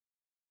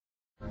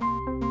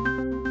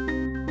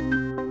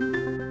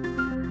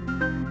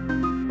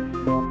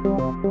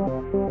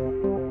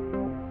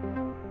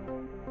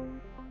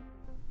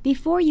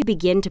Before you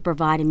begin to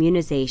provide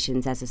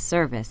immunizations as a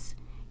service,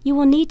 you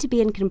will need to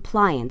be in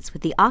compliance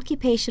with the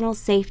Occupational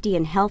Safety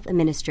and Health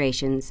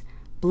Administration's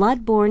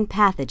Blood-Borne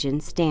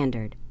Pathogen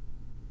Standard.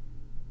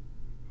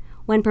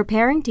 When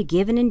preparing to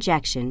give an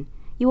injection,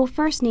 you will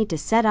first need to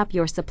set up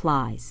your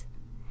supplies.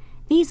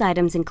 These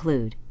items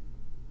include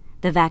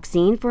the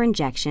vaccine for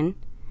injection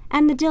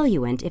and the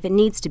diluent if it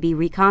needs to be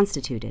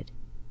reconstituted,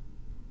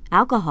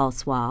 alcohol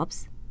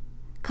swabs,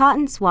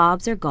 cotton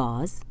swabs or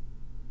gauze,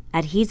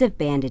 adhesive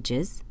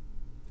bandages,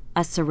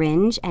 a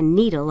syringe and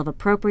needle of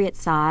appropriate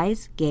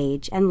size,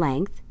 gauge, and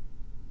length,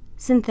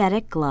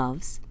 synthetic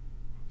gloves,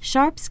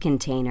 sharps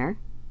container,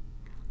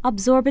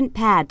 absorbent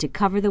pad to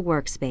cover the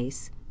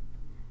workspace,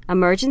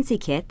 emergency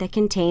kit that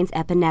contains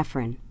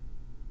epinephrine.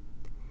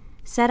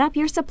 Set up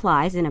your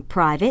supplies in a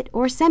private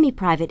or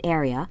semi-private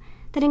area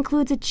that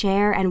includes a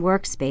chair and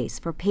workspace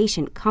for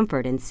patient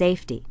comfort and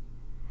safety.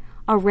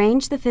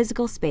 Arrange the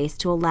physical space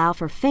to allow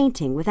for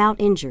fainting without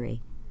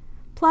injury,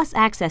 plus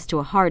access to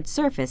a hard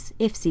surface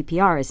if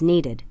CPR is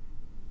needed.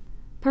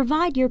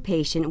 Provide your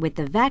patient with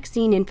the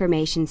vaccine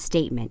information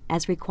statement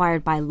as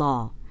required by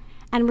law,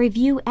 and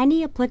review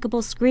any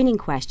applicable screening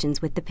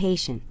questions with the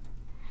patient.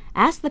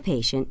 Ask the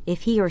patient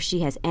if he or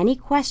she has any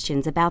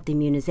questions about the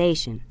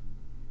immunization.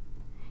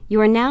 You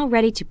are now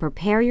ready to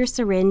prepare your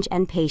syringe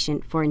and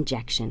patient for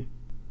injection.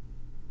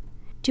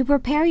 To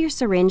prepare your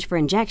syringe for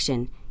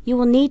injection, you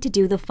will need to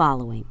do the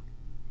following.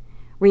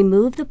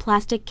 Remove the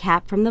plastic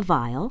cap from the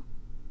vial.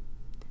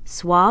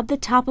 Swab the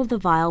top of the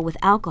vial with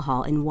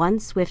alcohol in one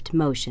swift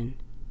motion.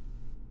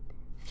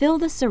 Fill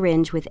the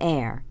syringe with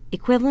air,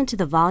 equivalent to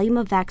the volume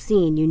of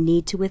vaccine you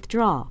need to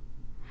withdraw.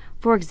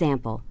 For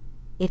example,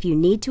 if you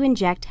need to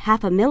inject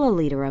half a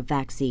milliliter of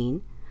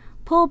vaccine,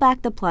 pull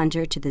back the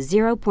plunger to the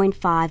 0.5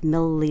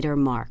 milliliter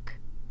mark.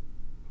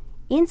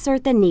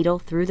 Insert the needle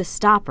through the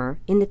stopper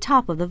in the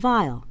top of the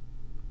vial.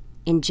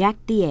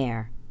 Inject the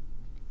air.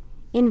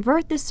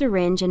 Invert the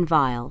syringe and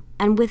vial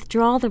and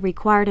withdraw the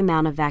required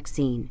amount of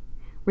vaccine.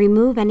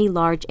 Remove any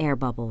large air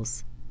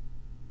bubbles.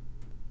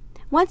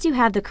 Once you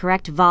have the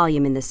correct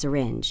volume in the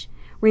syringe,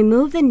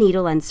 remove the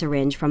needle and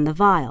syringe from the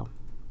vial.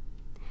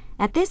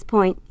 At this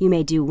point, you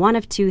may do one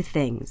of two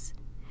things: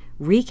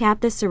 recap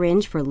the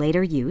syringe for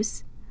later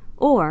use,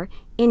 or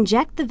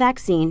inject the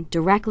vaccine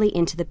directly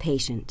into the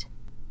patient.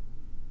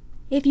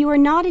 If you are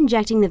not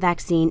injecting the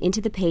vaccine into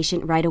the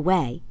patient right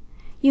away,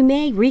 you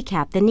may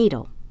recap the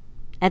needle.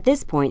 At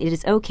this point, it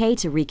is okay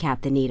to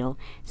recap the needle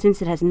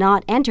since it has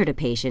not entered a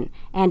patient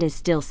and is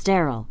still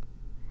sterile.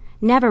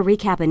 Never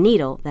recap a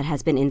needle that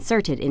has been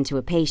inserted into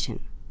a patient.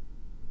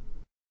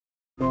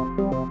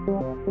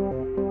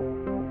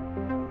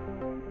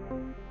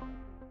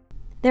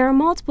 There are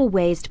multiple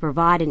ways to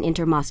provide an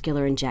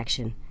intramuscular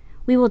injection.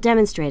 We will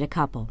demonstrate a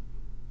couple.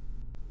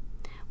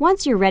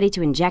 Once you're ready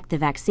to inject the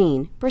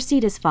vaccine,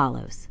 proceed as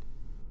follows.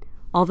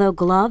 Although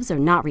gloves are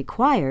not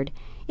required,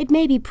 it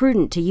may be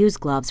prudent to use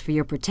gloves for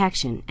your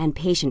protection and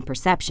patient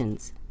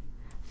perceptions.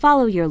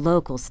 Follow your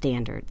local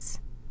standards.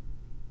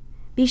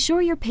 Be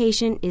sure your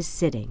patient is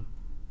sitting.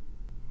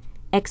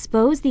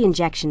 Expose the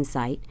injection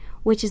site,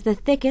 which is the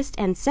thickest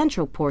and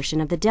central portion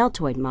of the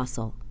deltoid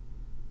muscle.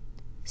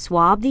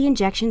 Swab the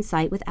injection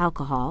site with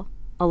alcohol.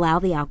 Allow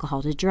the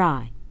alcohol to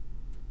dry.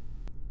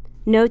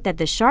 Note that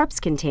the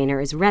sharps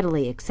container is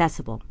readily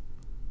accessible.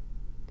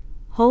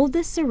 Hold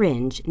the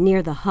syringe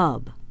near the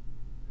hub.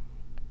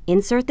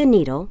 Insert the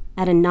needle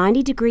at a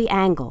 90-degree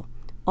angle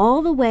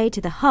all the way to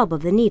the hub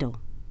of the needle.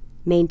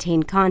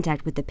 Maintain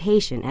contact with the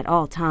patient at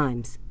all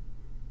times.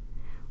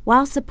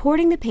 While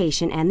supporting the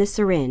patient and the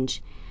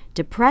syringe,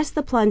 depress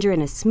the plunger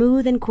in a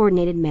smooth and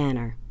coordinated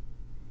manner.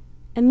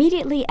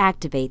 Immediately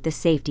activate the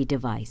safety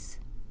device.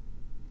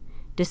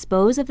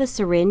 Dispose of the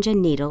syringe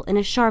and needle in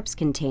a sharps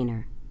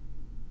container.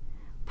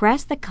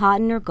 Press the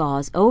cotton or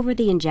gauze over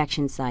the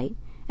injection site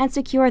and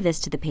secure this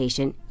to the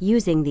patient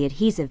using the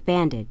adhesive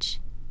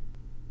bandage.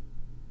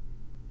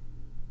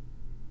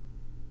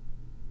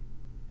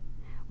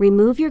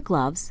 Remove your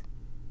gloves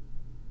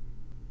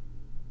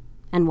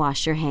and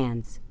wash your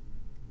hands.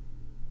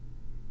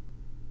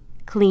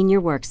 Clean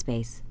your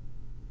workspace.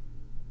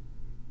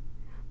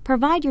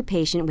 Provide your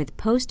patient with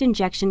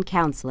post-injection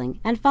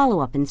counseling and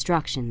follow-up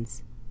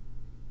instructions.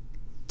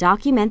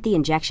 Document the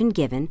injection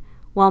given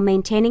while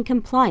maintaining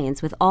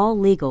compliance with all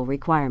legal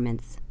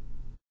requirements.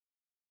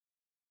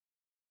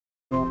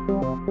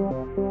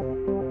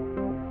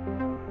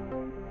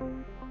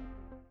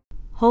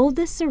 Hold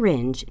the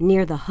syringe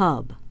near the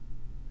hub.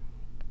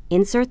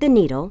 Insert the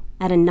needle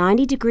at a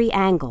 90-degree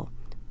angle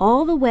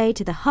all the way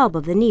to the hub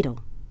of the needle.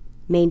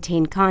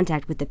 Maintain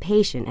contact with the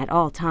patient at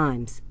all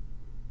times.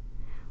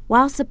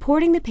 While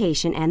supporting the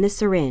patient and the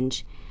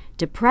syringe,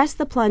 depress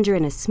the plunger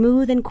in a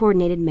smooth and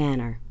coordinated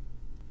manner.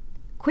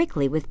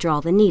 Quickly withdraw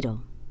the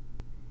needle.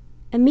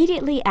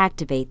 Immediately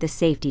activate the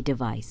safety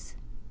device.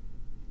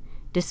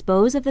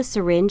 Dispose of the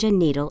syringe and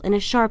needle in a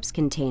sharps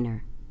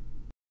container.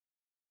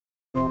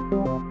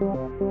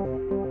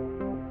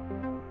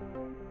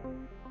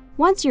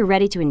 Once you're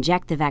ready to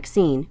inject the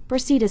vaccine,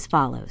 proceed as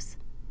follows.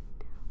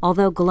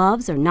 Although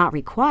gloves are not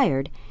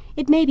required,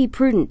 it may be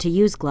prudent to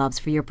use gloves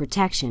for your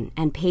protection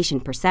and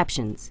patient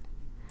perceptions.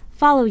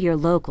 Follow your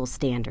local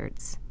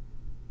standards.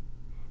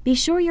 Be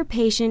sure your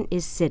patient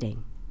is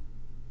sitting.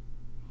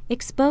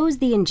 Expose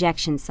the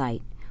injection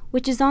site,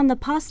 which is on the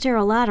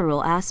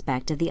posterolateral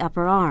aspect of the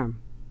upper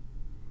arm.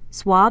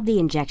 Swab the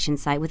injection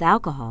site with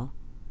alcohol.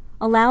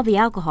 Allow the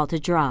alcohol to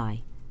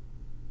dry.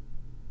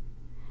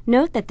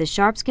 Note that the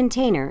sharps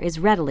container is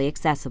readily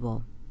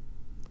accessible.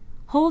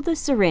 Hold the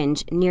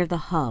syringe near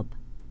the hub.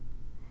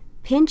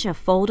 Pinch a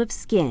fold of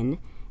skin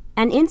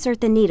and insert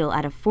the needle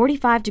at a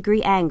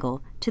 45-degree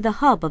angle to the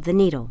hub of the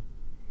needle.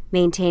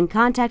 Maintain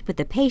contact with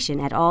the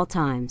patient at all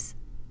times.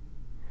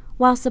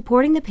 While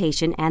supporting the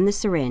patient and the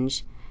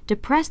syringe,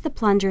 depress the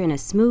plunger in a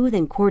smooth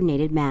and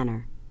coordinated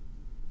manner.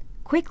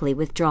 Quickly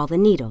withdraw the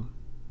needle.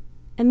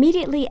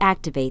 Immediately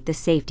activate the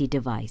safety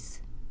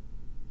device.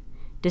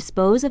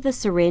 Dispose of the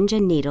syringe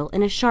and needle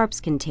in a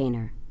sharps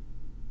container.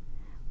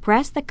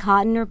 Press the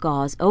cotton or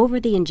gauze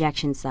over the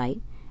injection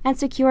site and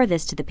secure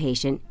this to the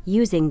patient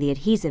using the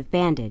adhesive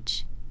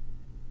bandage.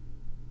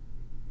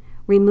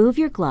 Remove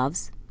your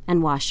gloves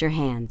and wash your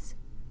hands.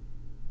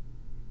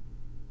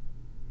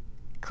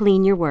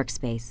 Clean your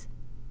workspace.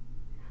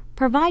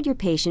 Provide your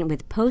patient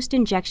with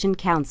post-injection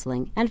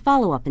counseling and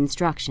follow-up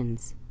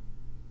instructions.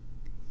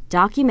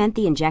 Document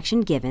the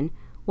injection given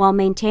while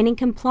maintaining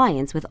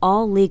compliance with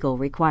all legal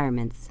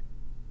requirements.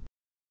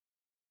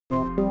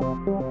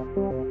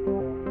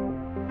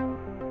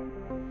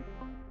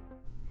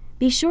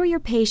 Be sure your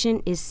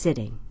patient is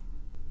sitting.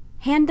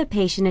 Hand the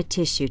patient a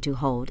tissue to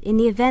hold in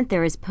the event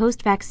there is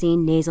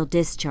post-vaccine nasal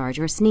discharge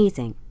or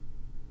sneezing.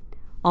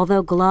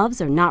 Although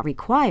gloves are not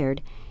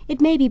required,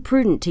 it may be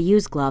prudent to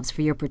use gloves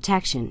for your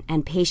protection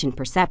and patient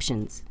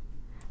perceptions.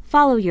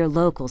 Follow your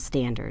local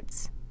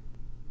standards.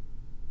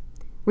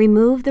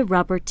 Remove the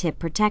rubber tip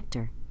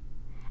protector.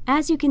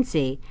 As you can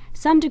see,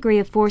 some degree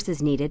of force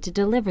is needed to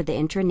deliver the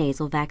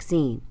intranasal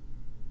vaccine.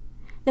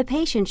 The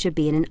patient should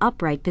be in an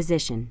upright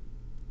position.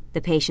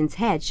 The patient's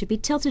head should be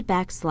tilted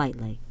back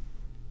slightly.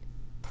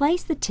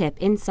 Place the tip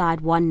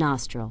inside one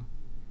nostril.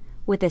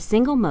 With a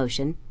single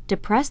motion,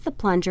 depress the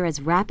plunger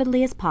as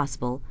rapidly as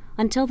possible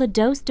until the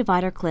dose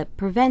divider clip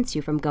prevents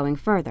you from going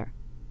further.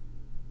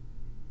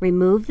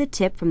 Remove the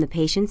tip from the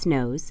patient's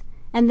nose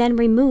and then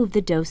remove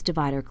the dose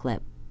divider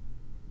clip.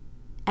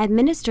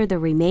 Administer the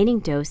remaining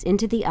dose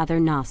into the other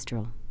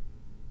nostril.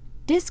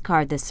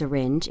 Discard the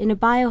syringe in a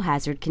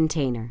biohazard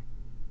container.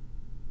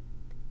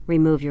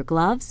 Remove your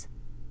gloves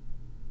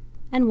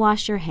and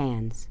wash your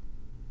hands.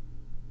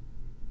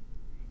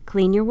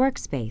 Clean your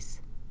workspace.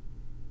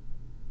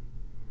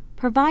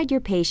 Provide your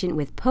patient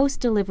with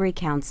post-delivery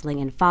counseling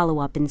and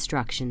follow-up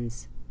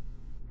instructions.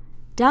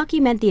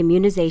 Document the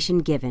immunization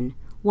given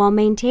while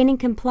maintaining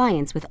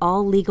compliance with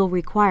all legal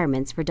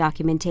requirements for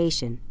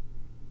documentation.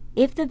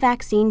 If the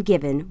vaccine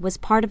given was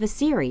part of a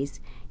series,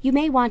 you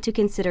may want to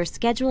consider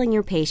scheduling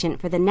your patient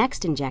for the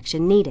next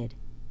injection needed.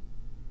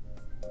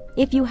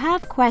 If you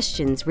have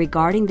questions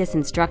regarding this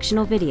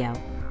instructional video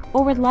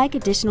or would like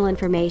additional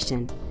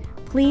information,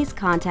 please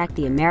contact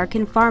the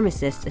American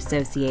Pharmacists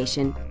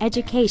Association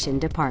Education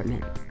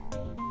Department.